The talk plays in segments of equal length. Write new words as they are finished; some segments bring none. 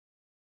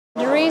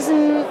The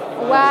reason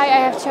why I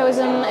have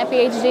chosen a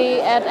PhD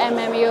at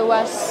MMU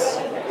was,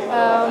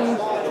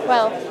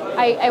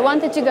 I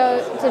wanted to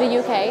go to the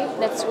UK.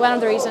 That's one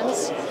of the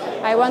reasons.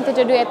 I wanted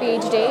to do a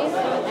PhD,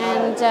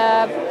 and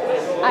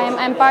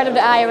I'm part of the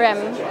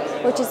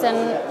IRM, which is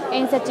an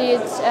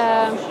institute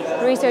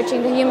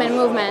researching the human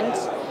movement,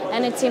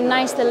 and it seemed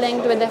nicely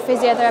linked with the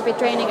physiotherapy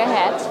training I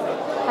had.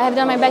 I have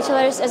done my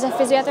bachelor's as a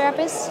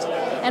physiotherapist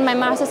and my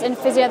master's in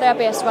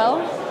physiotherapy as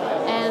well.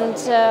 And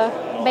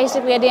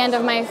basically at the end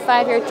of my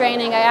 5-year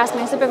training, I asked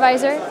my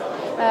supervisor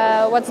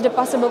what's the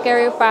possible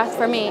career path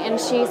for me, and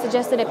she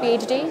suggested a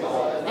PhD.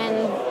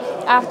 And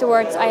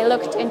afterwards I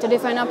looked into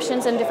different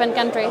options in different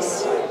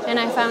countries, and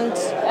I found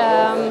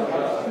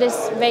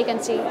this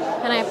vacancy,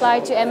 and I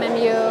applied to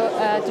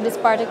MMU to this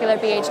particular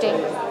PhD.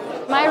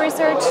 My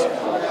research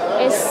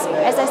is,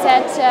 as I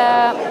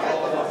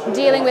said,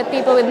 dealing with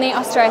people with knee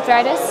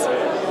osteoarthritis.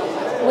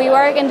 We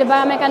work in the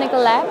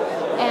biomechanical lab,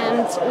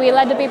 and we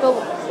let the people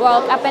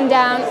walk up and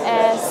down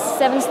a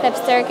 7-step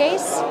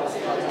staircase,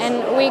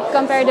 and we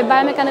compare the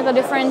biomechanical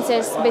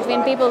differences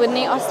between people with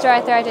knee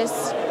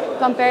osteoarthritis,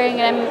 comparing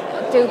them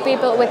to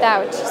people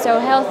without, so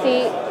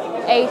healthy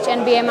age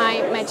and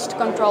BMI matched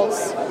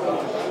controls.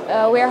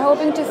 We are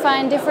hoping to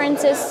find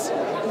differences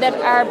that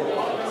are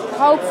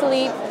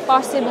hopefully,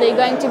 possibly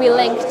going to be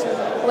linked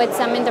with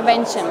some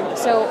intervention.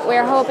 So we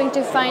are hoping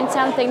to find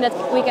something that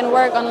we can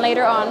work on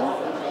later on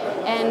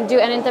and do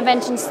an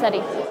intervention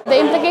study. The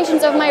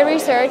implications of my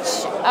research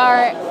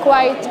are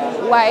quite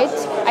wide,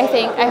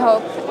 I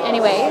hope,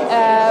 anyway,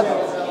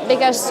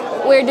 because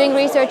we're doing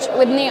research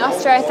with knee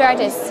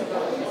osteoarthritis.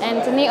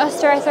 And knee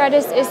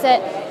osteoarthritis is a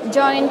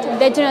joint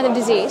degenerative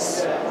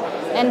disease.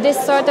 And this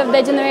sort of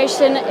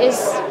degeneration is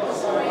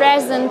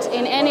present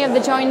in any of the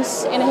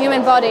joints in a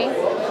human body.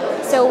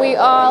 So we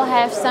all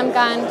have some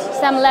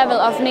level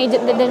of knee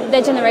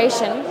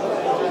degeneration.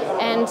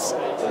 And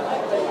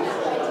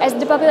as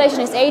the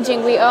population is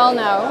aging, we all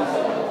know,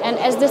 and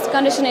as this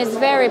condition is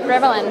very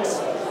prevalent,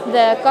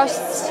 the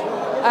costs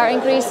are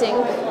increasing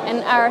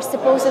and are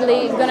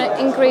supposedly going to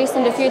increase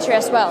in the future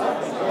as well.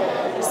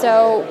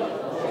 So,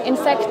 in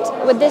fact,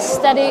 with this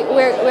study,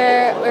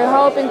 we're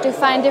hoping to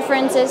find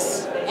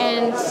differences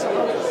and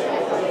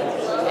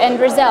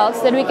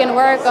results that we can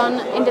work on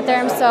in the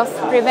terms of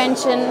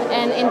prevention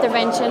and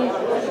intervention,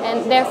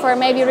 and therefore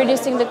maybe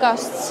reducing the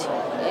costs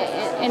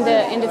in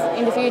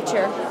the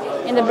future,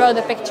 in the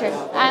broader picture.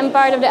 I'm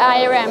part of the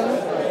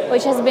IRM,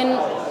 which has been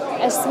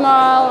a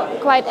small,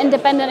 quite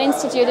independent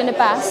institute in the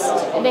past.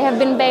 They have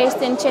been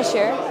based in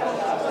Cheshire.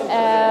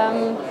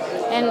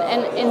 And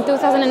in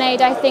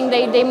 2008, I think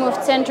they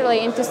moved centrally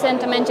into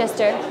centre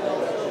Manchester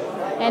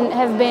and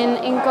have been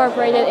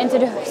incorporated into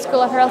the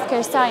School of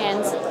Healthcare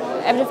Science.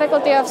 At the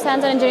Faculty of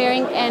Science and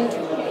Engineering, and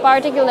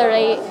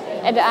particularly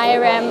at the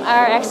IRM,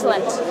 are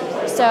excellent.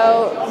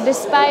 So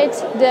despite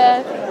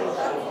the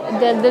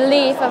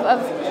leave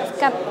of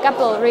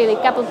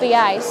couple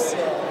PIs,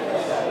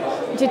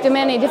 due to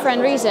many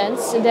different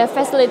reasons, the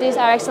facilities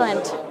are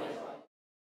excellent.